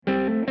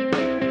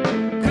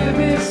Give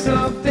me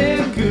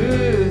something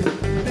good.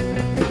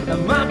 There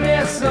might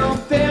be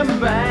something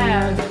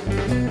bad.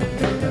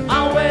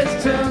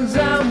 Always turns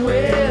out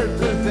with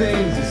the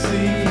things you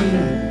see.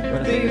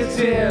 I think it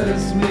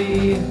tells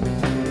me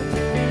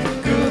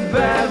good,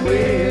 bad,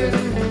 weird.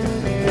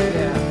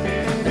 Yeah,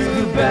 it's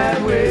good,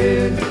 bad,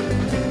 weird.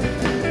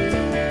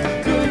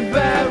 Good,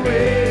 bad,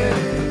 weird.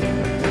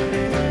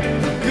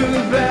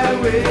 Good,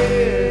 bad,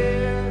 weird.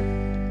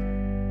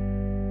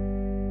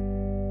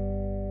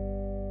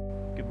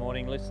 Good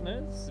morning,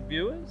 listeners,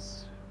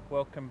 viewers.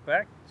 Welcome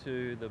back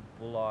to the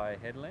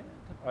Bulli headland,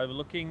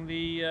 overlooking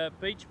the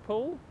beach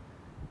pool.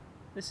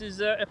 This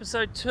is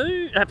episode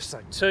 2.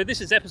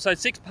 This is episode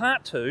 6,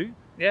 part 2.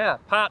 Yeah,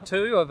 part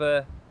 2 of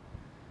a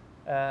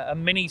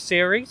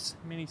mini-series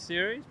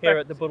here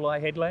at the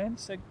Bulli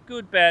headlands. So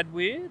Good, Bad,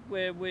 Weird,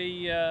 where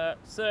we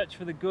search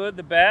for the good,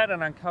 the bad,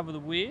 and uncover the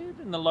weird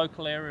in the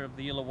local area of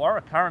the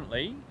Illawarra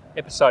currently.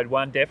 Episode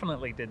 1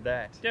 definitely did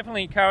that.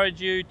 Definitely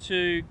encourage you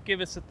to give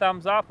us a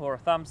thumbs up or a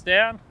thumbs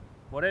down,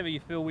 whatever you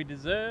feel we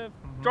deserve.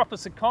 Mm-hmm. Drop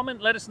us a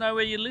comment, let us know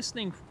where you're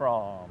listening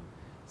from.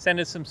 Send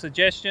us some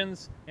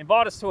suggestions,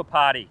 invite us to a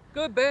party.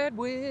 Good, bad,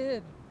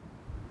 weird.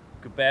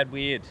 Good, bad,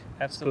 weird.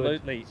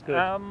 Absolutely. It's good.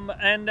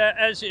 And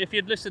if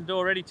you'd listened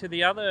already to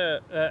the other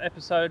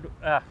episode,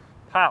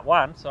 part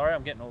 1, sorry,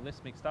 I'm getting all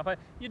this mixed up.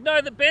 You'd know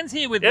that Ben's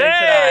here with me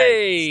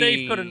today.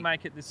 Steve couldn't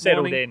make it this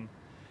morning. Settled in.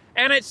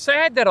 And it's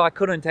sad that I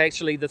couldn't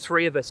actually, the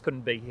three of us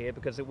couldn't be here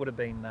because it would have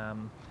been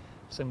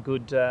some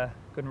good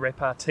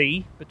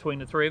repartee between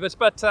the three of us.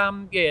 But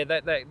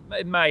that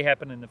it may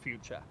happen in the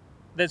future.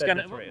 There's going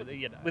to,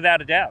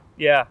 without a doubt.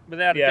 Yeah.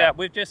 Without a doubt.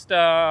 We've just,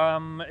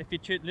 if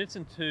you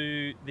listen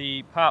to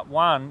the part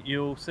 1,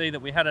 you'll see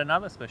that we had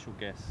another special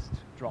guest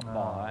drop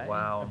by.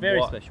 Wow. A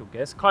very special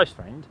guest, close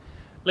friend.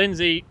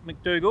 Lindsay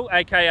McDougall,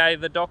 a.k.a.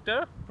 the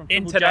Doctor from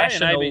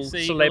International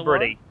ABC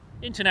celebrity.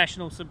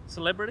 International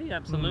celebrity,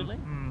 absolutely.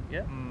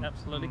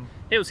 Absolutely.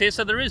 He was here,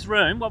 so there is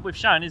room. What we've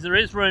shown is there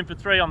is room for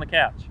 3 on the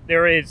couch.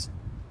 There is.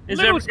 Is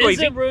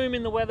there room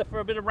in the weather for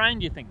a bit of rain,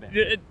 do you think, Ben?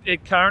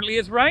 It currently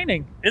is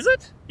raining. Is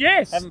it?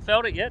 Yes. Haven't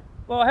felt it yet.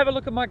 Well, have a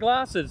look at my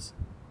glasses.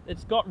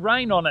 It's got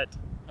rain on it.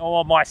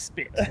 Oh, my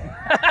spit.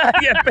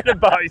 Yeah, a bit of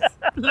both.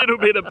 A little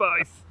bit of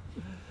both.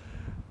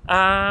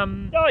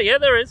 Oh, yeah,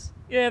 there is.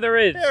 Yeah, there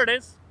is. There it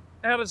is.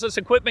 How does this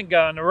equipment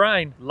go in the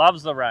rain?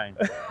 Loves the rain.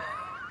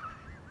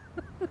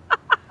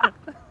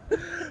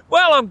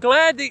 Well, I'm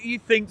glad that you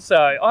think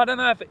so. I don't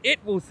know if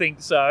it will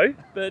think so,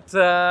 but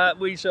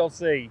we shall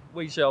see.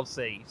 We shall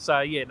see.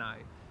 So,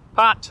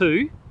 Part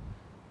 2.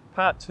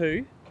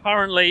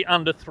 Currently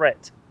under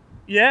threat.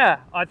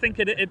 Yeah, I think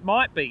it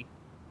might be.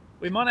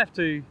 We might have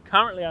to...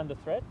 Currently under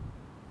threat.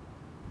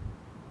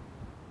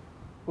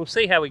 We'll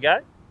see how we go.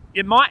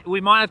 We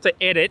might have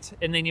to edit,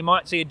 and then you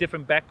might see a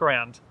different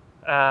background.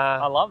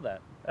 I love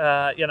that.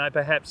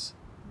 Perhaps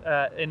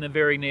in the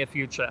very near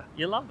future.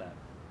 You love that.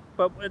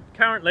 But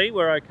currently,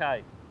 we're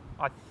okay.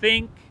 I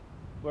think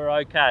we're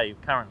okay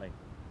currently.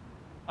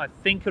 I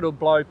think it'll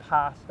blow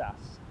past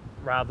us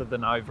rather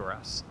than over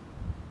us.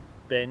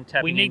 Ben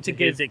tapping we need to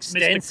give his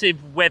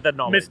extensive weather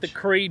knowledge. Mr.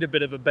 Creed a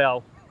bit of a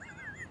bell,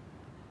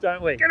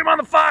 don't we? Get him on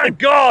the phone! Thank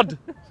God!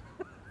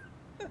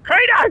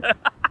 Credo!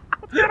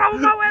 What's going on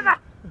with my weather?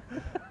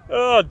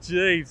 Oh,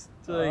 jeez.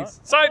 Right.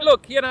 So,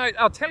 look,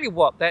 I'll tell you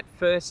what, that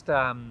first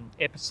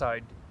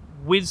episode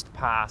whizzed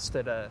past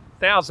at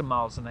 1,000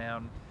 miles an hour.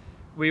 And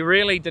we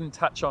really didn't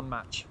touch on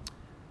much.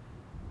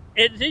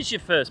 It is your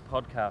first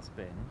podcast,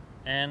 Ben,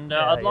 and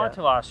I'd like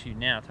to ask you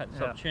now, take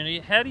this opportunity,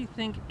 how do you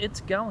think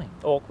it's going?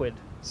 Awkward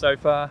so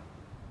far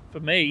for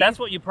me. That's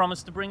what you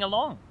promised to bring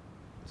along.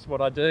 That's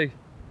what I do.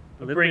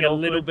 I bring a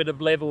little bit of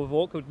level of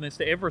awkwardness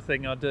to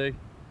everything I do. You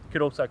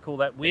could also call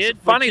that weird.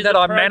 It's funny that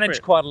I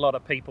manage quite a lot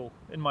of people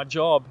in my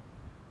job.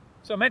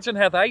 So imagine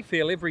how they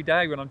feel every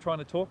day when I'm trying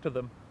to talk to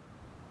them.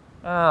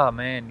 Oh,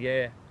 man,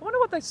 yeah. I wonder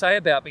what they say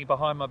about me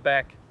behind my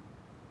back.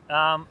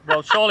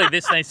 Well, surely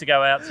this needs to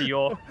go out to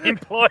your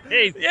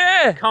employees.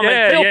 Yeah.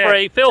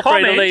 Feel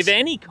free to leave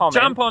any comment.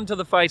 Jump onto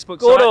the Facebook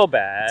good site. or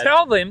bad.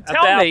 Tell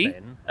me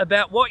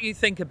about what you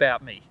think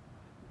about me.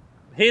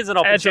 Here's an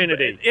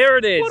opportunity. Here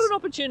it is. What an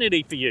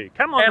opportunity for you.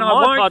 Come on and to I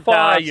my won't podcast.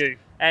 Fire you.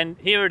 And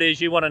here it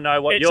is. You want to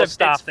know what your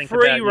staff think about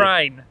you. It's free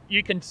reign.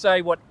 You can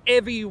say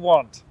whatever you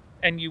want,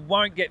 and you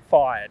won't get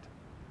fired.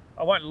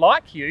 I won't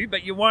like you,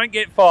 but you won't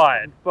get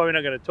fired. But we're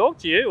not going to talk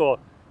to you or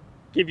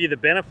give you the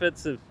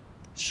benefits of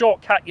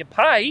shortcut your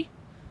pay.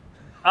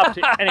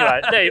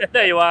 Anyway,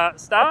 there you are,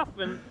 staff,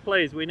 and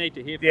please, we need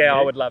to hear from you. Yeah,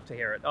 I would love to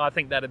hear it. I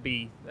think that'd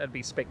be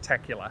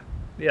spectacular.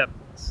 Yep.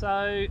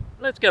 So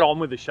let's get on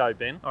with the show,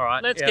 Ben. All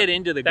right. Let's get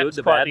into the good,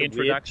 the quite bad, the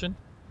introduction.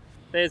 Weird.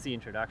 There's the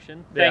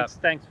introduction. Yeah.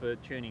 Thanks for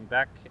tuning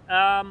back.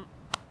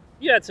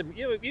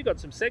 You got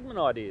some segment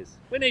ideas.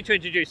 We need to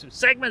introduce some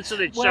segments to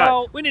this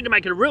show. We need to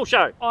make it a real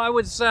show. I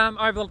was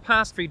over the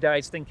past few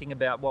days thinking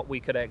about what we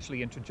could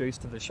actually introduce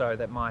to the show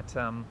that might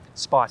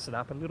spice it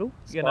up a little.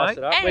 Spice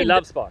it up. We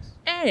love spice.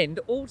 And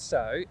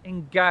also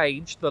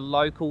engage the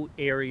local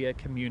area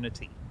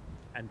community.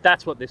 And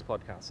that's what this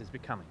podcast is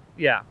becoming.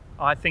 Yeah,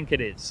 I think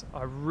it is.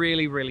 I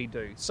really, really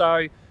do.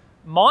 So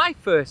My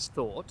first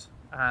thought,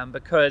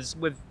 because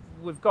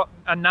we've got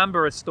a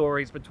number of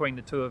stories between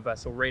the two of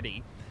us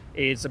already,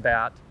 is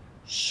about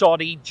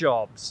shoddy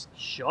jobs.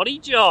 Shoddy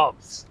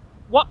jobs.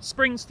 What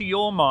springs to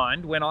your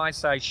mind when I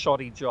say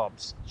shoddy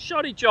jobs?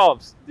 Shoddy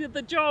jobs.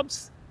 The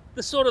jobs,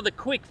 the sort of the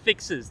quick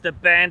fixes, the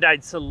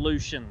Band-Aid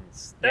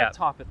solutions, that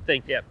type of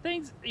thing. Yep.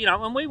 Things, and I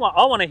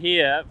want to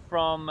hear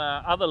from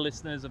other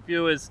listeners or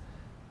viewers,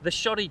 the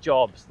shoddy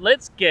jobs.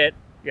 Let's get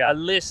a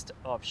list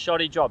of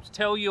shoddy jobs.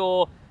 Tell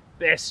your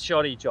best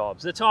shoddy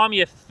jobs. The time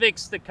you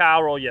fixed the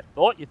car, or you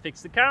thought you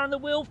fixed the car and the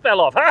wheel fell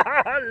off.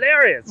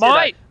 Hilarious.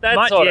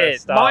 That sort of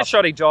stuff. My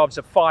shoddy jobs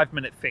are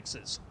 5-minute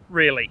fixes,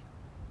 really.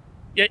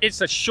 Yeah,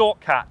 it's a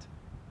shortcut.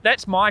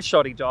 That's my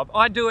shoddy job.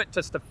 I do it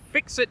just to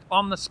fix it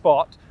on the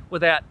spot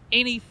without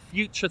any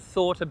future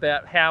thought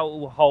about how it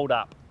will hold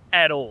up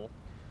at all.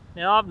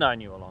 Now, I've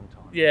known you a long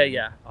time.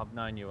 Yeah. I've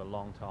known you a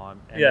long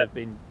time, and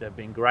they've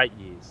been great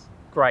years.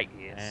 Great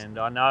years. And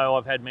I know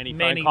I've had many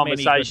phone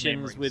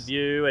conversations with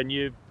you, and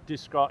you're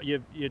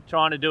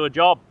trying to do a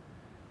job.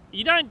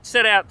 You don't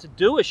set out to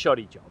do a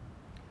shoddy job.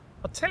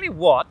 I'll tell you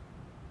what,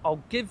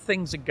 I'll give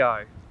things a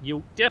go.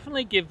 You'll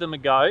definitely give them a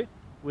go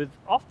with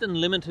often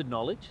limited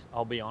knowledge,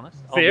 I'll be honest.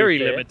 Very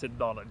limited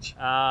knowledge.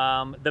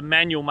 The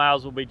manual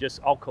mails will be just,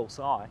 I'll call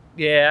Si.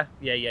 Yeah.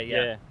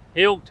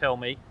 He'll tell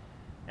me.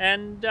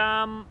 And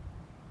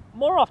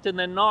more often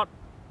than not,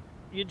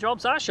 your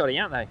jobs are shoddy,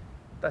 aren't they?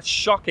 That's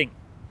shocking.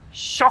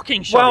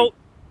 Shocking shoddy. Well,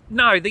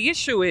 no, the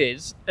issue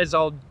is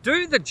I'll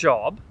do the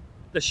job,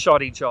 the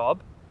shoddy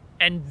job,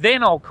 and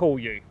then I'll call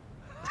you.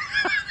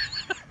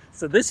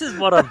 So this is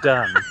what I've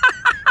done.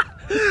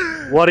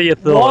 What are your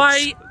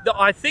thoughts?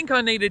 I think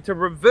I needed to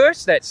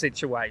reverse that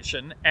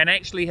situation and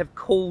actually have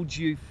called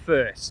you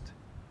first.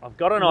 I've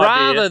got an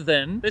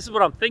idea. This is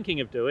what I'm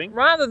thinking of doing.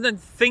 Rather than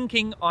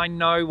thinking I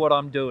know what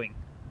I'm doing.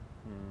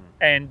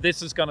 And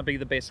this is going to be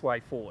the best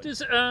way forward.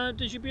 Does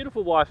your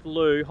beautiful wife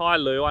Lou, hi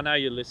Lou, I know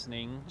you're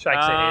listening.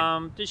 Shakes her head.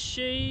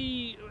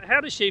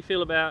 How does she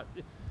feel about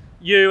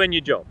you and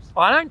your jobs?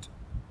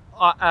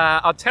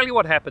 I'll tell you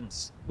what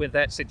happens with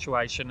that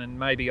situation, and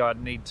maybe I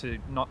need to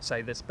not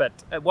say this, but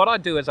what I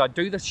do is I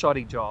do the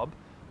shoddy job,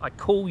 I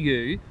call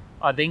you,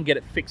 I then get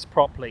it fixed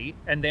properly,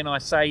 and then I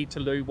say to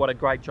Lou what a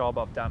great job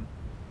I've done.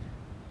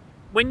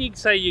 When you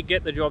say you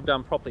get the job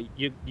done properly,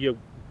 you're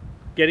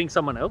getting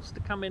someone else to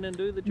come in and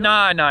do the job?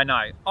 No.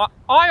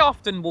 I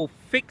often will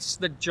fix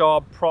the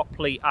job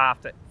properly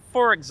after.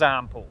 For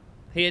example,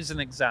 here's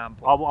an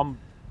example. I'm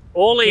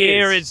all ears.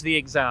 Here is the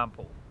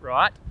example,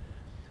 right?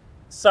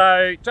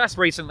 So just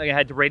recently I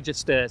had to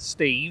register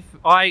Steve.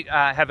 I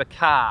have a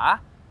car,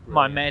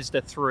 my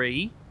Mazda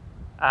 3,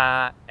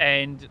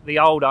 and the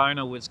old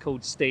owner was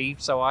called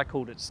Steve, so I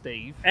called it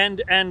Steve.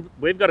 And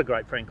we've got a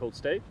great friend called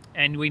Steve.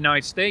 And we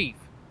know Steve.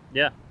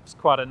 Yeah. It's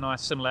quite a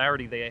nice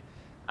similarity there.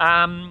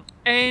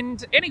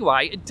 And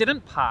anyway, it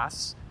didn't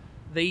pass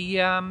the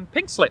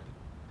pink slip.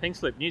 Pink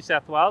slip. New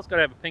South Wales, got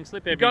to have a pink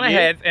slip every year. Got to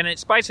have, and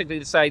it's basically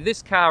to say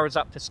this car is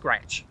up to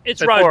scratch.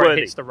 It's roadworthy. It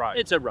hits the road.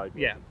 It's a road.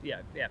 Yeah.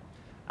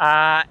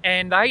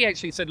 And they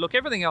actually said, look,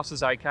 everything else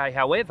is okay.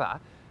 However,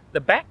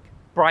 the back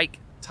brake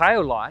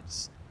tail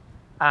lights,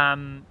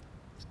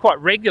 it's quite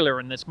regular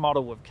in this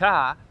model of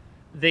car.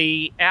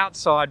 The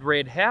outside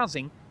red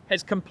housing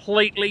has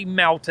completely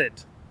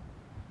melted.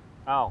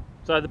 Oh,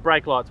 so the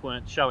brake lights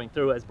weren't showing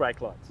through as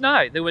brake lights?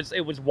 No, it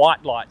was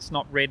white lights,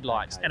 not red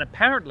lights. Okay. And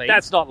apparently...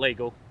 That's not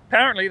legal.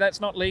 Apparently that's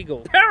not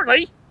legal.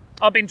 Apparently?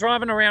 I've been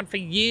driving around for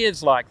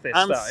years like this,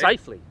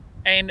 unsafely.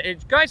 Though. And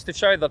it goes to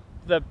show that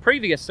the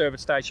previous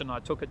service station I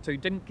took it to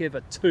didn't give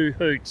a two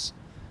hoots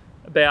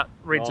about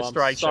registration.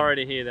 Oh, I'm sorry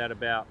to hear that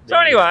about... So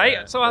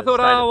anyway, so I thought,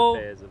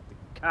 of the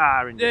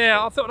car industry.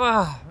 Yeah, I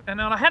thought, and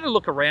then I had a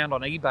look around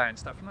on eBay and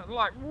stuff, and it was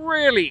like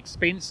really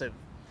expensive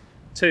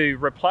to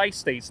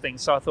replace these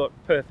things. So I thought,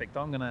 perfect,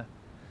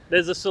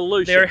 There's a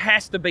solution. There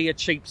has to be a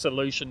cheap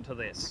solution to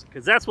this.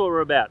 Because that's what we're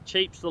about,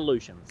 cheap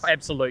solutions.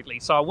 Absolutely.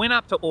 So I went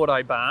up to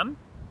Autobarn.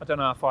 I don't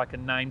know if I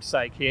can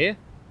namesake here.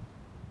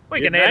 We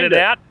You can edit named it.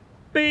 out.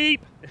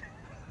 Beep.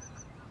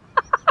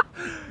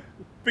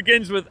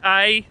 Begins with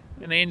A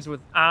and ends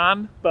with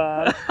Arn.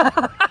 But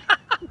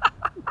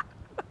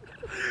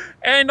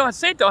And I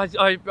said,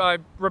 I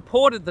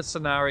reported the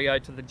scenario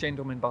to the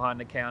gentleman behind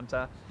the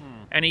counter,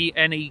 and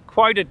he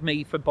quoted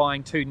me for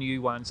buying 2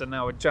 new ones, and they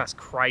were just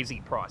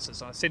crazy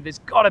prices. I said, there's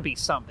got to be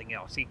something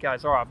else. He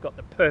goes, all right, I've got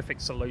the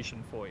perfect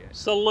solution for you.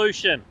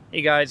 Solution.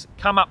 He goes,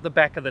 come up the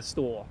back of the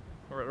store.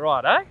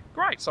 Right, eh?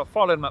 Great. So I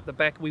followed him up the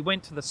back. We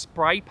went to the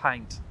spray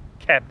paint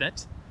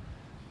cabinet,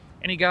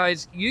 and he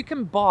goes, you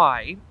can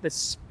buy the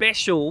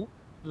special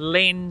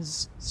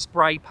lens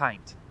spray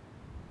paint,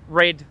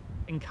 red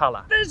in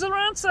colour. There's our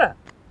answer.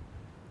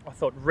 I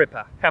thought,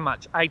 ripper. How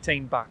much?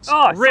 $18.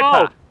 Oh, ripper.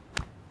 sold.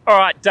 All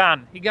right,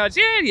 done. He goes,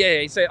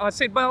 yeah. I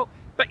said, well,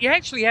 but you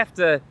actually have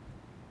to,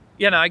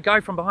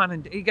 go from behind.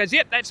 And he goes,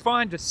 yep, that's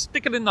fine. Just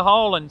stick it in the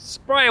hole and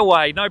spray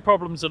away. No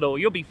problems at all.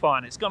 You'll be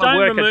fine. It's going to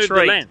work a treat. Don't remove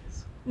the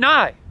lens.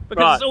 No,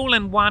 because Right. it's all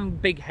in one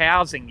big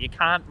housing. You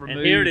can't remove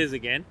And here it is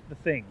again. the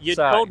thing. You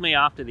So- called me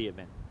after the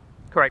event.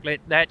 Correct.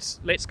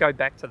 Let's go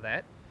back to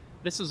that.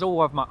 This is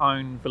all of my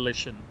own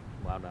volition.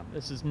 Well done.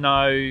 This is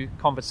no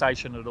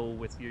conversation at all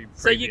with you.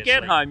 So you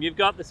get home, you've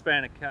got the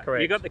spanner,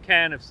 Correct. you've got the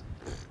can of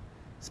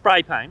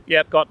spray paint.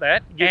 Yep, got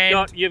that.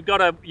 You've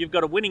got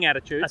a winning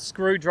attitude. A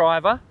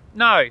screwdriver.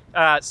 No,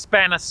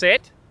 spanner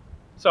set.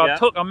 So Yeah.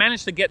 I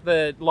managed to get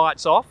the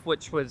lights off,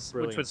 which was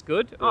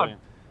good. Brilliant.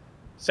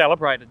 I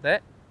celebrated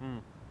that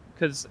Mm.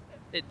 because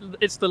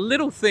it's the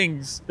little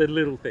things. The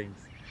little things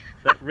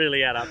that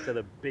really add up to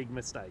the big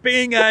mistakes.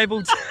 Being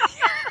able to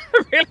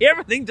really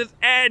everything just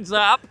adds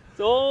up. It's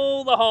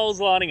all the holes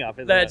lining up,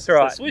 isn't That's it?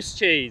 right. It's the Swiss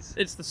cheese.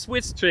 It's the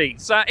Swiss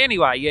cheese. So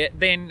anyway,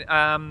 then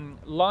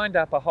lined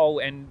up a hole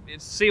and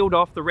it sealed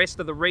off the rest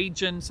of the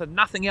region so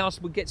nothing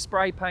else would get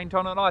spray paint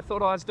on it. I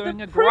thought I was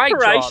doing a great job.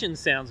 Preparation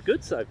sounds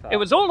good so far. It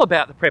was all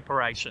about the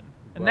preparation.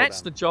 And Well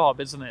that's done. the job,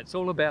 isn't it? It's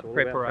all about It's all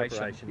about preparation,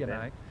 preparation, you Ben.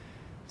 know.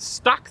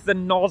 Stuck the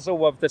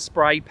nozzle of the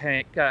spray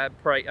paint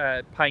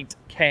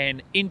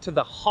can into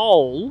the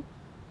hole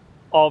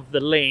of the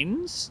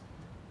lens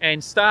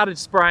and started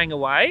spraying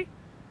away.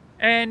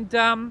 And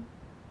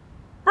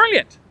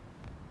brilliant.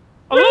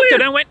 I looked at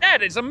it and went,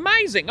 that is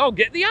amazing. I'll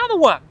get the other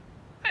one.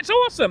 That's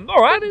awesome.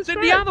 All right, That is did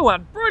great. the other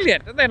one.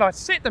 Brilliant. And then I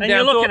set them And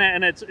down. you're looking thought-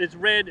 at it, and it's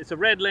red. It's a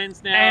red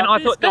lens now. and I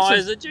thought, guy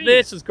this is a is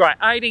genius. great.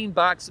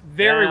 $18,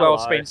 very well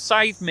Hello. spent.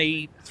 Saved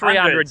me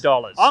Hundreds.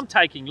 $300. I'm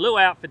taking Lou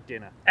out for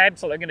dinner.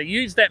 Absolutely. I'm going to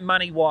use that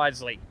money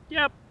wisely.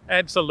 Yep.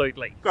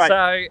 Absolutely. Great.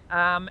 So,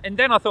 and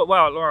then I thought,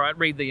 well, all right,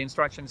 read the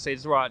instructions.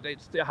 Says, right,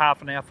 it's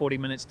half an hour, 40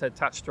 minutes to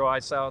touch dry.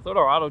 So I thought,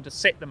 all right, I'll just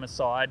set them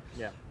aside,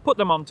 Yeah. put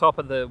them on top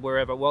of the,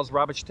 wherever it was,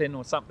 rubbish tin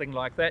or something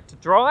like that to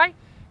dry.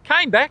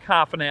 Came back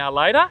half an hour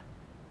later.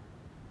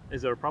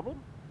 Is there a problem?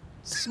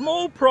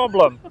 Small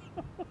problem.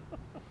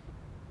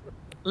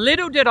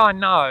 Little did I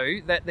know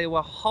that there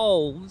were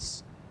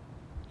holes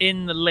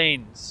in the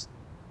lens.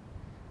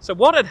 So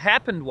what had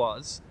happened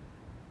was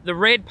the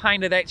red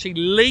paint had actually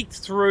leaked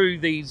through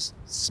these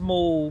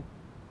small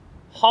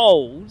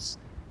holes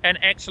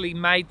and actually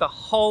made the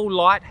whole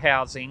light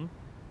housing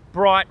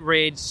bright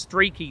red,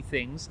 streaky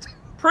things.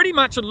 Pretty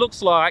much it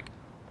looks like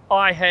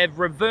I have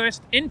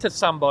reversed into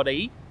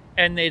somebody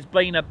and there's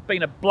been a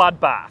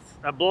bloodbath.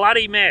 A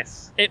bloody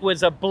mess. It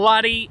was a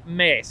bloody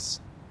mess.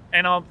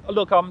 And I'm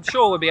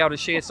sure we'll be able to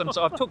share some.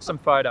 So I've took some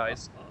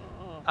photos.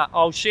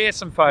 I'll share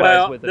some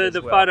photos with it the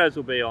as well. photos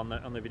will be on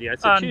the video.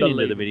 So tune into the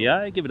Unbelievable.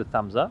 video. Give it a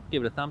thumbs up.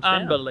 Give it a thumbs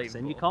down. Unbelievable.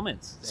 Send your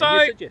comments. Send So-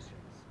 your suggestions.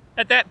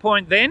 At that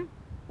point then,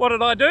 what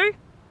did I do?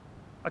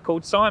 I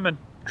called Simon.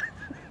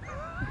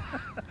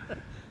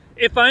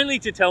 If only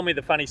to tell me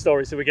the funny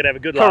story so we could have a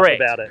good laugh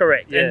about it.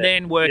 Correct. Yeah, And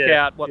then work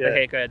yeah, out what yeah. the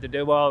heck I had to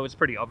do. Well, it was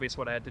pretty obvious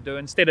what I had to do.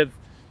 Instead of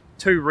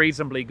 2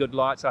 reasonably good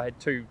lights, I had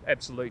 2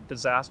 absolute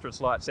disastrous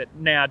lights that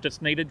now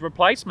just needed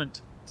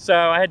replacement. So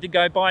I had to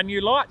go buy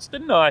new lights,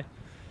 didn't I?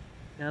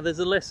 Now there's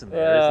a lesson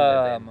there, isn't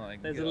there? Ben? My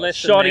There's a God.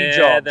 lesson Shoddy there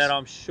jobs. that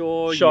I'm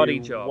sure Shoddy you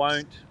jobs.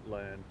 won't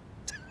learn.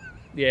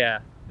 Yeah.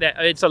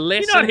 It's a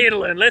lesson. You're not here to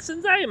learn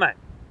lessons, are you, mate?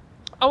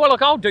 Oh, well,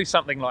 look, I'll do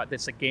something like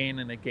this again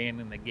and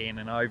again and again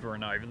and over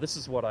and over. This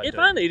is what I If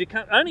do. only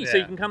so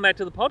Yeah. you can come back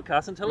to the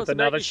podcast and tell With us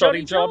about another your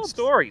shoddy job jobs.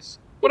 stories.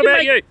 You What can about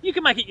make- you? You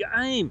can make it your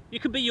aim.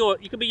 You could be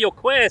your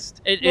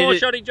quest. It- More it-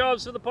 shoddy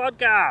jobs for the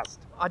podcast.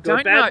 I Good,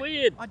 don't bad, know.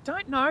 weird. I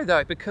don't know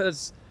though,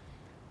 because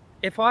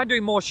if I do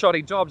more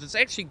shoddy jobs,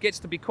 it actually gets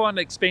to be quite an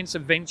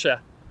expensive venture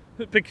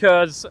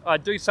because I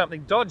do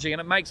something dodgy and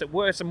it makes it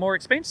worse and more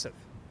expensive.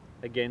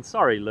 Again,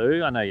 sorry,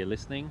 Lou. I know you're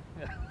listening.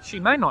 She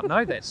may not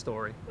know that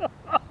story.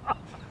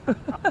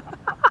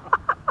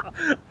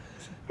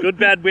 Good,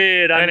 bad,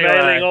 weird. Unveiling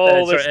Anyway, all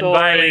that's the right, stories.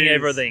 unveiling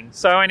everything.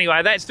 So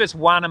anyway, that's just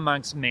one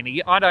amongst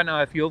many. I don't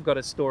know if you've got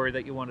a story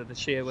that you wanted to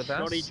share with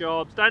Shoddy us.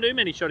 jobs. Don't do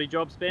many shoddy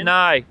jobs, Ben.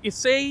 No, you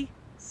see,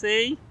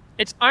 See?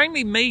 it's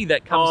only me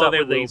that comes up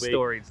there with will these be.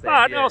 stories. Then.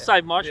 But Yeah. I'll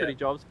save my Yeah. shoddy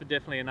jobs for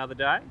definitely another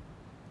day.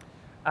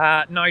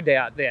 No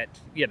doubt that,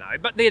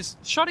 but there's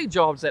shoddy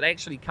jobs that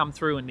actually come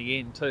through in the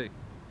end too.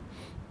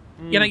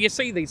 You know, you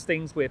see these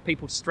things where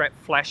people strap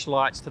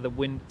flashlights to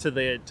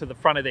the to the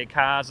front of their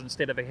cars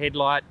instead of a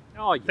headlight,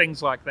 Oh, yeah.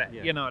 things like that.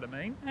 Yeah. You know what I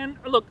mean? And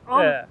look,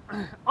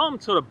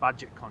 I'm sort of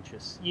budget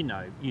conscious. You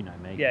know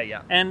me.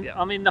 Yeah. And yeah,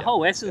 I mean, the yeah,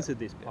 whole essence of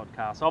this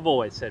podcast, I've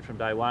always said from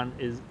day one,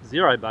 is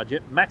zero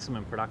budget,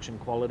 maximum production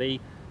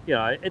quality. You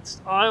know,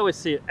 I always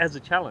see it as a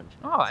challenge.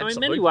 Oh, so absolutely.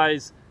 in many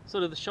ways,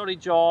 sort of the shoddy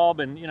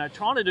job and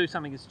trying to do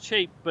something that's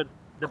cheap but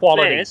the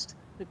Quality. best,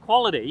 the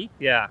quality.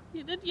 Yeah.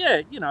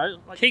 Yeah,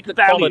 like Keep the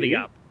value. quality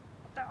up.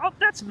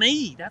 That's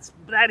me.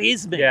 That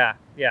is me. Yeah.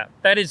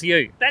 That is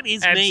you. That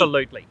is me.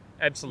 Absolutely.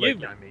 Absolutely. You've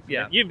known me.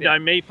 Yeah. You've yeah.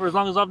 known me for as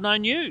long as I've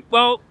known you.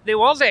 Well, there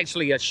was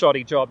actually a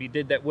shoddy job you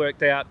did that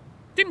worked out.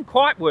 Didn't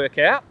quite work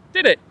out,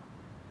 did it?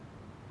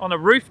 On a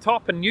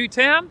rooftop in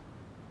Newtown.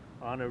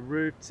 On a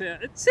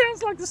rooftop. It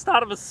sounds like the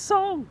start of a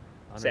song.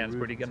 On a Sounds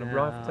pretty good. A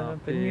rooftop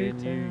rooftop in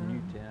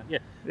Newtown. Yeah.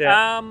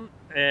 Yeah.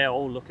 Yeah.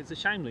 Oh, look, it's a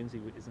shame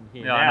Lindsay isn't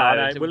here No, now. I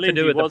know. Well, To Lindsay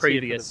do with the was here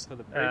previous, for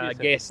the previous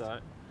guest.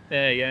 episode.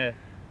 Yeah.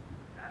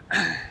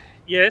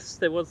 Yes,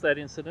 there was that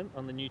incident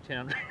on the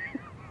Newtown. Mm.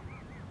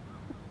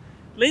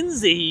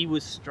 Lindsay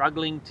was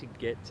struggling to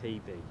get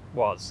TV.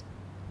 Was.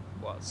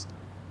 was.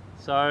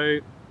 So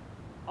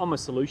I'm a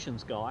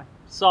solutions guy.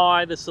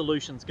 Cy, the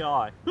solutions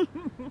guy.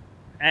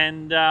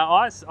 And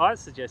I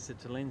suggested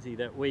to Lindsay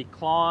that we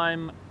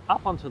climb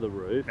up onto the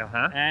roof,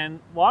 and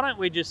why don't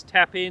we just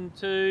tap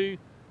into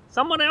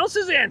someone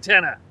else's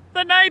antenna?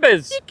 The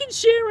neighbours. You can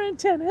share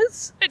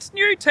antennas. It's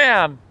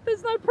Newtown.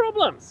 There's no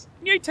problems.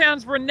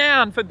 Newtown's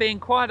renowned for being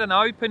quite an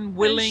open,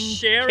 willing,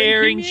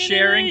 caring,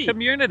 sharing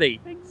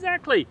community.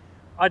 Exactly.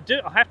 I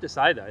have to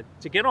say, though,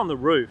 to get on the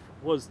roof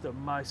was the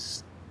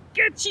most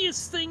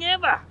sketchiest thing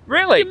ever.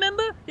 Really? You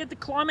remember? You had to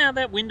climb out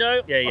that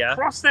window,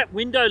 across that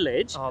window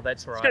ledge. Oh,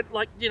 that's right. It's got,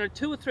 like,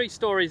 2 or 3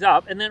 stories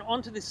up, and then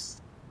onto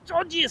this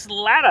dodgiest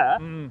ladder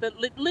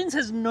that Linz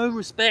has no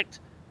respect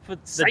for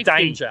safety. The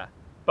danger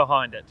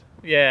behind it.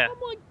 Yeah. Oh,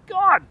 my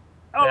God.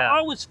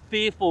 I was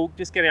fearful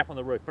just getting up on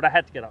the roof, but I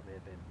had to get up there,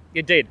 Ben.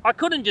 You did. I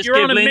couldn't just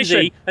give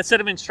Lindsay a set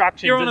of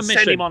instructions and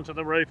send him onto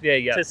the roof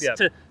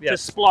to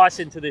splice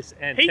into this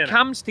antenna. He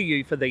comes to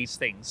you for these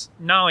things,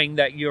 knowing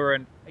that you're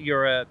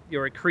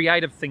a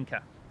creative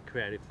thinker.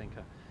 Creative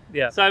thinker.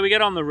 Yeah. So we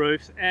get on the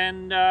roof,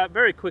 and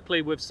very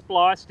quickly we've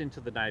spliced into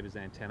the neighbour's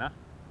antenna,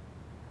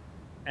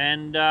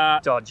 and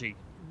dodgy.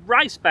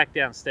 Race back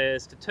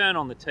downstairs to turn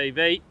on the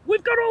TV.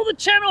 We've got all the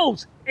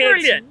channels.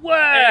 Brilliant. It's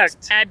worked.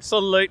 It's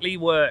absolutely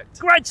worked.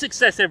 Great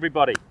success,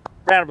 everybody.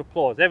 Round of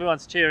applause.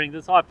 Everyone's cheering.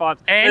 There's high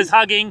fives. And there's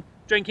hugging,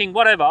 drinking,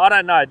 whatever. I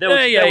don't know. There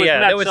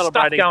was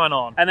stuff going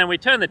on. And then we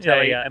turned the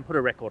telly and put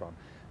a record on.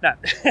 No.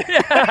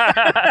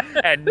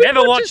 And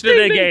never watched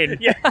it again.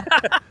 Yeah.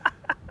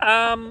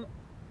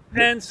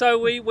 And so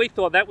we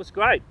thought that was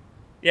great.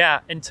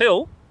 Yeah,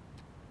 until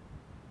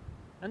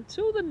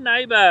the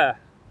neighbour.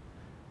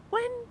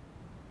 When?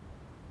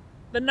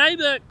 The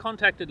neighbour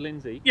contacted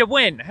Lindsay. Yeah,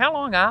 when? How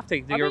long after?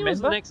 Do you remember? It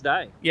was the next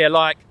day. Yeah,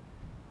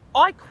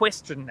 I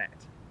questioned that.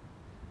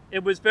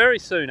 It was very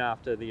soon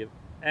after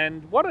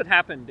and what had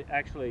happened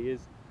actually is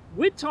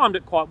we'd timed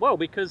it quite well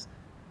because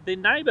the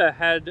neighbour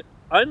had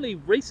only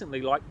recently,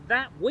 like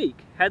that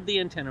week, had the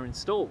antenna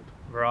installed.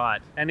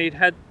 Right. And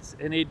it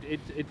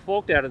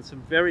forked out in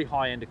some very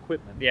high-end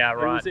equipment. Yeah,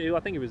 right. I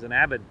think it was an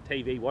avid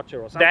TV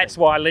watcher or something. That's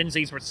why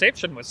Lindsay's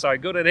reception was so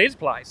good at his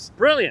place.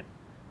 Brilliant.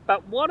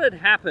 But what had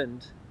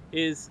happened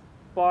is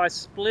by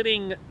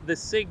splitting the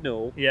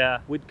signal,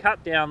 we'd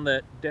cut down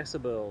the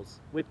decibels.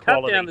 We'd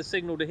cut down the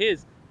signal to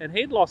his, and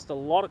he'd lost a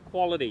lot of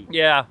quality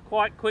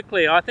quite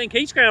quickly. I think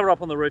he scrambled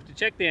up on the roof to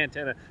check the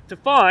antenna to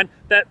find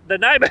that the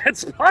neighbour had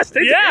spliced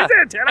into his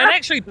antenna. And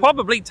actually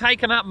probably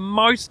taken up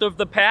most of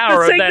the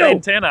power of that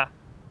antenna.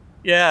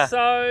 Yeah.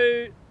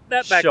 So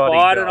that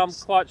backfired, and I'm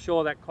quite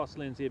sure that cost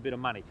Lindsay a bit of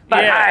money.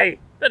 But hey!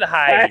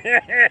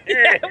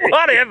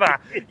 Whatever.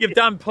 You've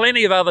done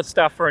plenty of other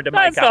stuff for him to make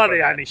up. That's not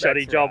the only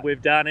shoddy job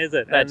we've done, is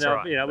it? That's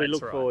right. We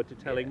look forward to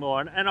telling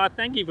more. And I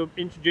thank you for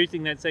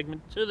introducing that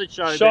segment to the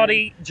show,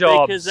 Shoddy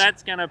jobs. Because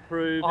that's going to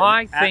prove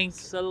an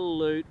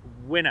absolute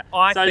winner.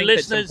 So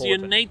listeners, you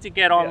need to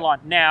get online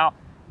now.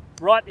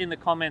 Right in the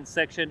comments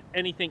section,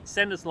 anything,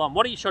 send us along.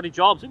 What are your shoddy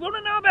jobs? We want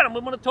to know about them. We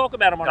want to talk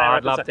about them on our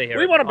episode. I'd love to hear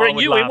We want to bring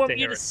you. We want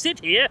you to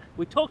sit here.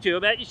 We talk to you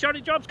about your shoddy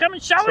jobs. Come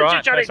and show us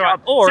your shoddy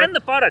jobs. Or send the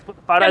photos. Put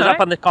the photos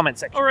up on the comment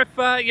section. Or if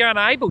you're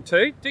unable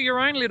to, do your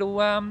own little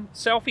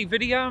selfie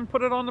video and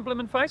put it on the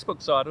blooming Facebook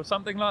side or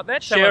something like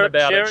that. Share it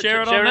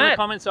on in the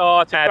comments. Oh,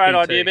 it's a great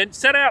idea, Ben.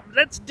 Set out.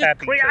 Let's just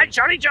create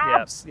shoddy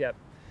jobs. Yep.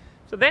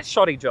 So that's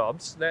Shoddy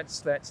Jobs.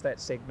 That's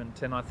that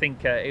segment, and I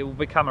think it will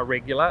become a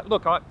regular.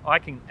 Look, I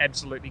can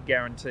absolutely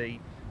guarantee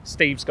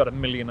Steve's got 1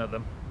 million of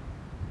them.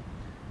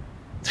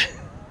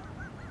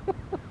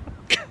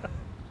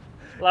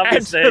 Love you,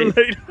 Steve.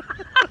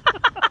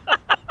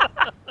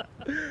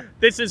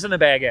 This isn't a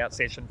bag out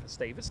session for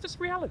Steve. It's just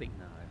reality.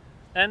 No.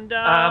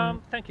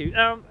 And thank you.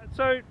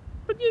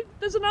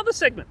 There's another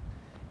segment.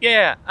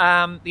 Yeah.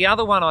 The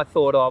other one I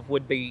thought of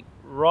would be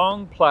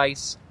wrong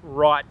place,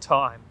 right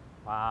time.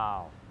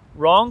 Wow.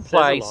 Wrong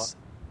place,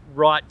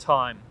 right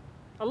time.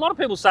 A lot of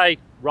people say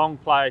wrong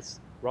place,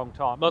 wrong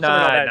time. No.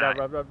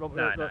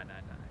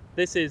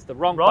 This is the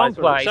wrong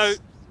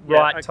place,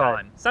 right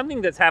time. Something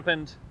that's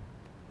happened.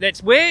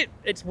 It's where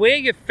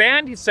you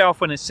found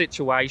yourself in a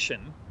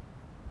situation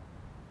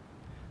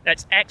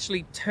that's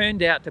actually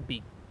turned out to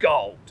be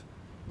gold,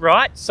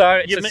 right?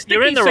 So it's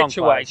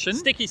a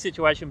sticky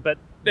situation, but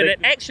it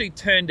actually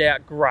turned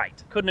out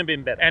great. Couldn't have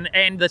been better.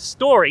 And the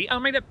story, I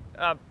mean,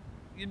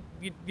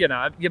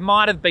 you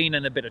might have been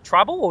in a bit of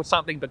trouble or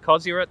something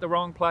because you're at the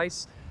wrong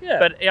place. Yeah.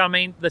 But I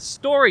mean, the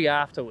story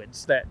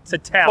afterwards to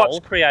tell. What's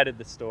created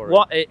the story?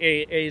 What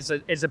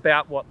is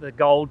about what the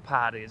gold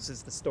part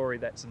is the story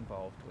that's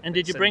involved with And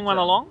did you bring one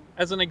along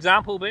as an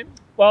example, Ben?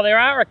 Well, there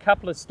are a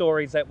couple of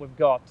stories that we've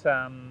got.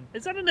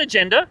 Is that an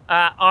agenda?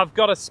 I've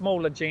got a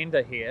small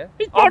agenda here.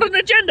 He's got an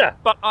agenda!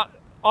 But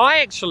I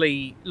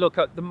actually, look,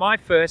 my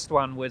first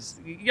one was,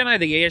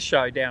 the air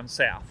show down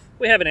south.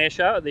 We have an air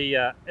show at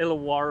the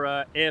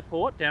Illawarra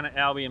Airport down at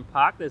Albion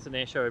Park. There's an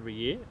air show every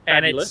year.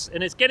 Fabulous.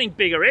 And it's getting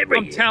bigger every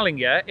year. I'm telling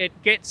you,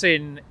 it gets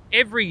in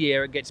every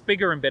year. It gets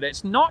bigger and better.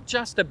 It's not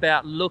just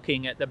about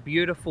looking at the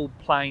beautiful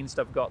planes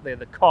they've got there,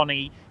 the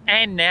Connie,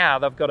 and now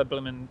they've got a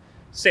blooming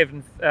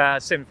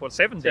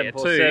 747 there too.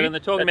 747. They're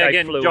talking that about they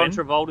getting flew John in.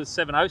 Travolta's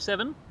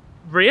 707.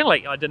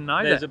 Really? I didn't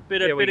know There's that. a bit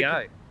there of we bit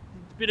go.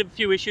 of a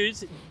few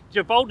issues.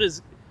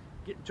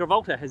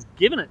 Travolta has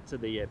given it to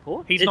the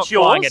airport. He's it's not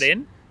yours. flying it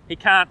in. He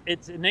can't.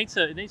 It needs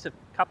a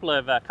couple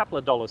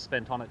of dollars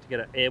spent on it to get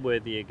it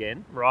airworthy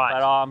again. Right.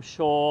 But I'm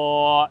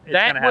sure it's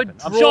That going to would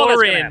happen. I'm sure draw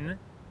that's gonna in happen.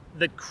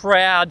 the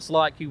crowds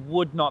like you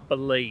would not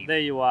believe. There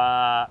you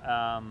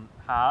are,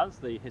 HARS,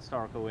 the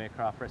Historical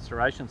Aircraft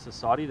Restoration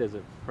Society. There's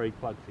a free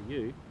plug for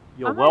you.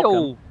 You're Are they welcome.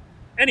 all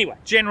Anyway,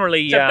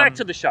 generally so back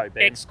to the show,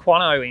 Ben.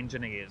 ex-Quano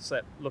engineers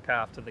that look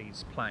after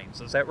these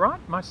planes. Is that right?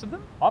 Most of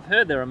them? I've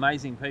heard they're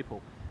amazing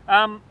people.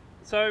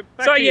 So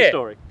back to your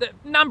story.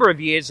 A number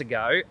of years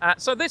ago,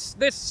 so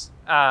this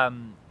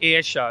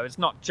air show is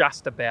not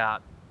just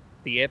about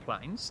the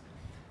airplanes.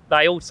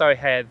 They also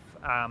have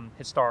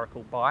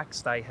historical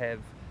bikes. They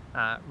have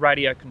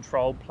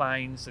radio-controlled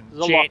planes and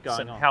There's a lot jets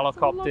going and on.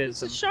 helicopters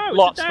It's a and show. It's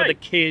lots a for day. the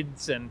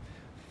kids and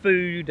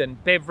food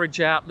and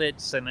beverage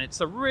outlets. And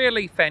it's a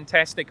really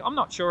fantastic... I'm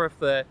not sure if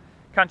the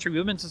Country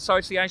Women's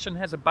Association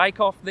has a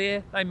bake-off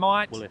there. They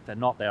might. Well, if they're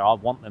not there, I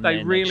want them there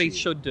They really next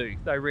year. should do.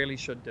 They really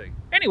should do.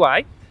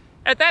 Anyway,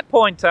 at that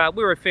point,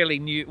 we were fairly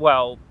new.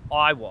 Well,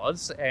 I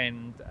was,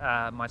 and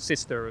my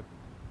sister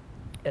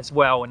as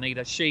well,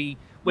 Anita. We'd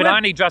We're-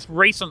 only just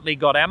recently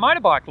got our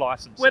motorbike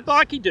licenses. We're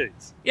bikey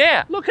dudes.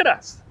 Yeah. Look at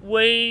us.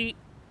 We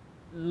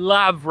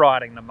love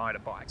riding the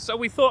motorbike. So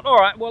we thought, all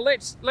right, well,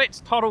 let's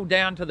toddle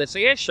down to this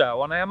air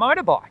show on our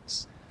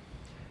motorbikes.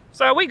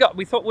 So we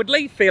thought we'd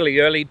leave fairly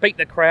early, beat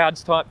the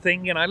crowds type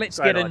thing, let's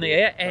Great get in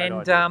idea. there.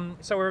 Great And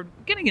so we're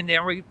getting in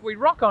there, and we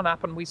rock on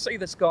up, and we see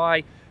this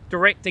guy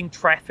directing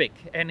traffic,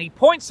 and he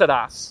points at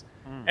us,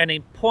 and he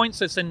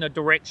points us in the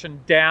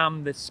direction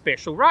down this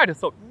special road. I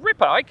thought,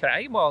 Ripper,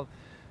 okay, well,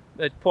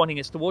 they're pointing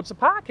us towards the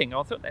parking.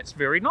 I thought, that's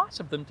very nice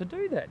of them to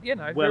do that,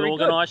 Well very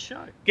good. organised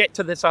show. Get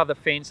to this other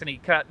fence, and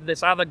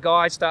this other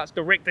guy starts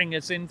directing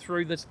us in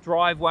through this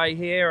driveway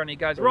here, and he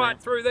goes, Brilliant.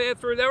 right through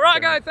there.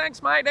 Right, go,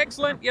 thanks, mate,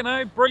 excellent,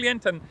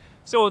 brilliant. And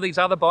saw all these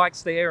other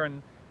bikes there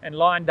and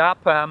lined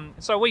up.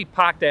 So we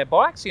parked our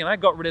bikes,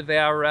 got rid of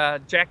our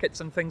jackets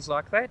and things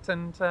like that,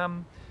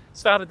 and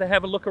started to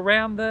have a look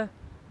around the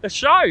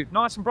show,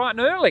 nice and bright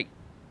and early.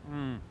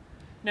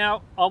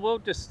 Now, I will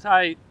just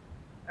say,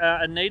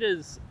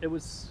 Anita's, that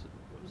was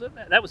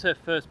her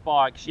first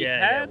bike. She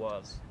had it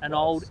was. an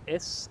old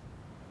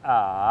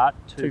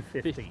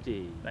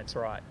SR250. That's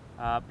right.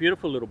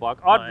 Beautiful little bike.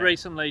 Oh, I'd yeah.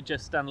 recently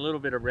just done a little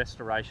bit of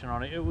restoration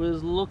on it. It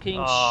was looking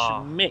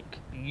Oh. schmick.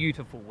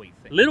 Beautiful, we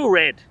think. Little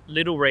red.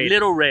 Little red.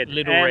 Little red.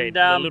 Little And, red.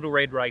 The little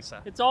red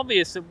racer. It's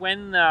obvious that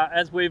when,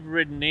 as we've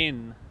ridden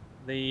in,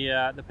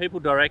 the people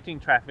directing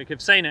traffic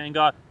have seen it and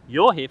go,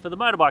 "You're here for the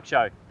motorbike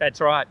show."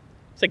 That's right.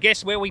 So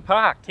guess where we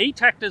parked? He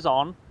tacked us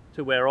on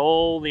to where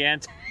all the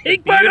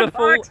antique Beautiful,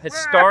 motorbikes were.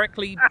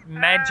 historically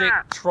magic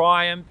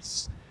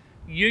Triumphs,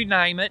 you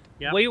name it.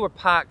 Yep. We were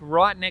parked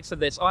right next to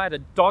this. I had a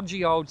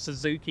dodgy old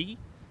Suzuki.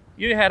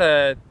 You had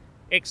a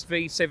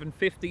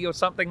XV750 or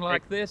something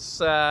like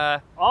this. Oh,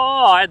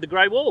 I had the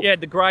grey wolf. You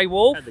had the Grey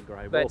Wolf. Had the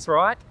Grey Wolf. That's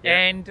right. Yeah,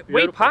 And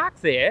we beautiful.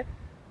 parked there,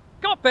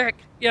 got back,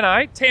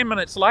 10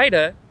 minutes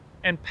later,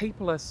 and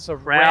people are Crowded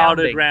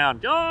surrounding.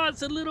 round. Oh,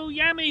 it's a little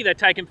yummy. They're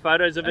taking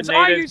photos of And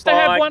Anita's so I used to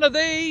have bike. one of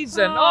these,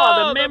 and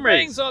Oh, the the memories.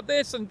 things like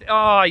this, and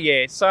oh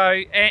yeah. So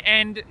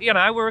and we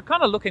were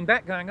kind of looking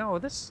back, going, oh,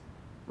 this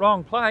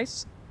wrong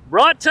place,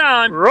 Right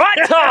time. right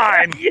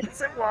time,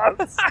 Yes, it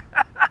was.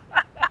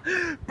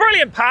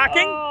 brilliant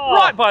parking, Oh.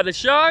 right by the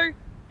show.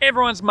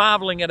 Everyone's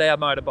marvelling at our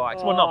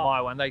motorbikes. Well, not Oh.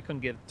 my one; they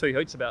couldn't give two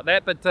hoots about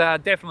that, but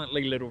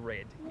definitely Little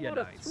Red. What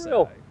a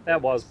thrill.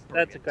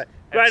 That's a great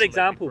Absolutely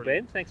example,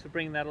 brilliant. Ben. Thanks for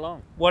bringing that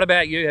along. What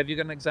about you? Have you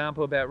got an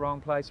example about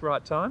wrong place,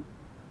 right time?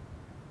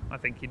 I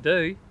think you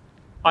do.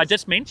 I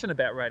just mentioned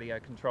about radio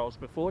controls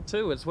before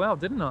too, as well,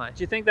 didn't I?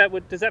 Do you think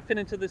does that fit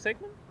into the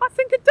segment? I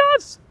think it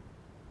does.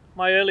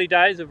 My early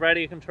days of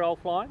radio control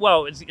flying?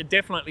 Well, it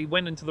definitely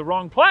went into the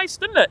wrong place,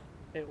 didn't it?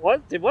 It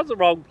was the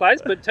wrong place,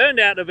 but turned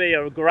out to be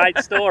a great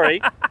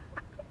story.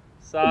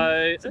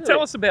 So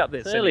Tell us about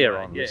this. earlier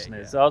anyway. on, Yeah,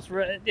 listeners. yeah. I was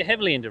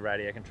heavily into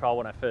radio control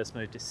when I first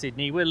moved to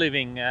Sydney. We're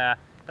living at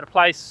a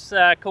place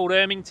called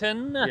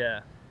Ermington,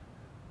 Yeah.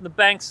 the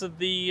banks of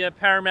the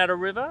Parramatta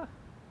River.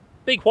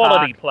 Big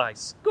Quality park.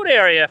 place. Good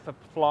area for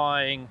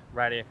flying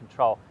radio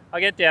control. I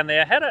get down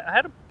there. I had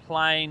a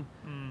plane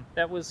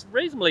that was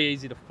reasonably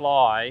easy to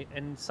fly,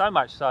 and so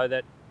much so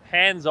that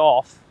hands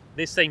off,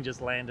 this thing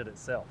just landed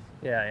itself.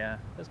 Yeah, yeah.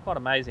 It's quite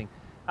amazing.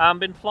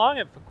 Been flying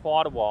it for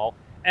quite a while,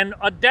 and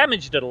I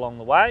damaged it along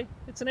the way.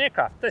 It's an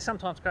aircraft; they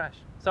sometimes crash,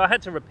 so I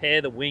had to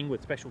repair the wing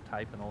with special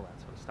tape and all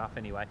that sort of stuff.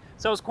 Anyway,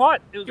 so it was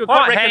quite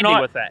handy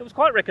with that. It was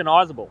quite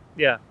recognisable.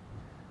 Yeah.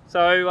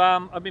 So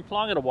I've been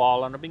flying it a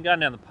while, and I've been going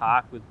down the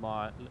park with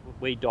my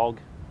wee dog,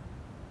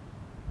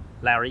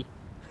 Larry,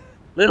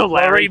 little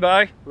Larry,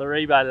 Laribo.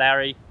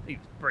 Larry, He's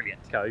brilliant.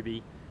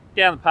 Kobe,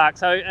 down the park.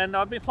 So, and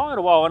I've been flying it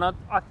a while, and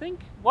I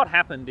think what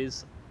happened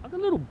is I got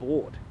a little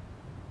bored.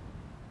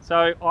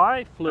 So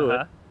I flew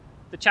it.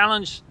 The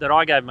challenge that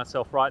I gave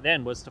myself right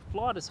then was to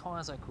fly it as high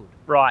as I could.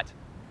 Right.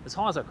 as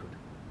high as I could,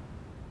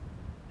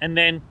 and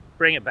then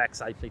bring it back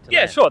safely to Yeah,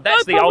 land. sure.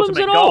 That's No the problems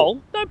ultimate at all.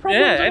 goal. No problems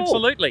Yeah, at all.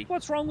 absolutely.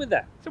 What's wrong with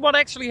that? So what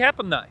actually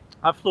happened though?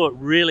 I flew it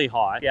really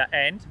high. Yeah,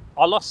 and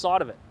I lost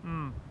sight of it.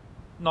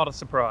 not a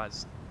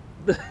surprise.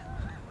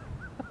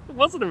 It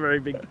wasn't a very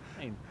big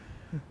plane.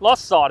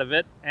 Lost sight of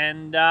it,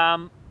 and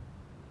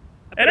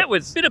It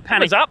was bit of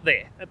panic. It was up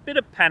there. A bit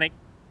of panic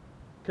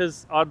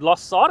because I'd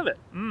lost sight of it.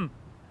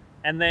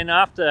 And then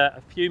after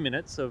a few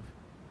minutes of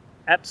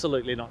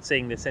absolutely not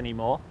seeing this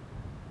anymore,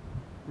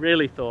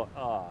 really thought,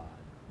 oh,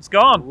 It's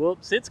gone.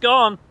 whoops, it's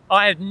gone.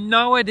 I have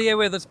no idea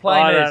where this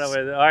plane I is. don't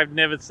know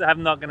whether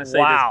I'm not going to see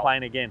Wow. this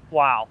plane again.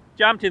 Wow.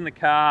 Jumped in the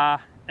car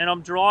and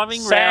I'm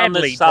driving around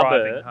Sadly the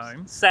suburbs, driving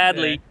home.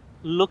 sadly Yeah.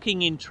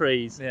 looking in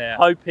trees, Yeah.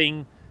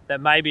 hoping that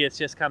maybe it's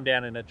just come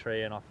down in a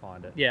tree and I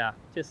find it. Yeah.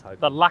 Just hoping.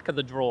 The luck of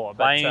the draw.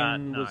 But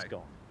Plane no, was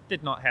gone.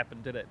 did not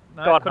happen, did it?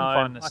 No, Got couldn't home.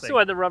 find the I seat. still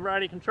had the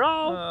radio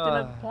control. Didn't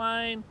have the Ah.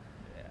 plane.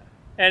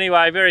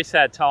 Anyway, very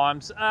sad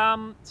times.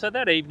 So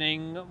that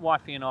evening,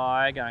 wifey and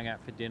I going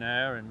out for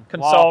dinner and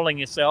Consoling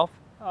yourself.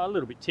 a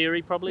little bit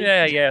teary probably.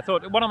 Yeah, yeah. I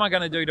thought, what am I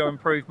going to do to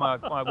improve my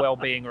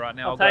well-being right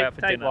now? I'll go out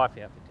for take dinner.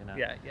 wifey out for dinner.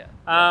 Yeah,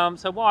 yeah.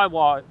 So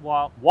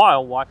while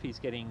wifey's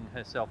getting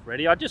herself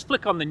ready, I just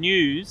flick on the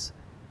news,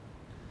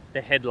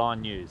 the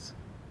headline news.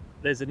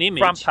 There's an image,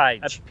 Front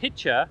page. a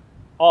picture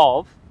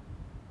of,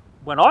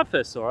 when I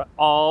first saw it,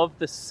 of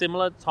the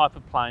similar type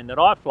of plane that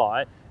I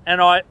fly,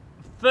 and I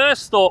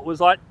first thought was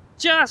like,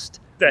 just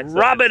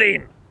rub it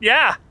in.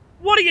 Yeah.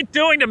 What are you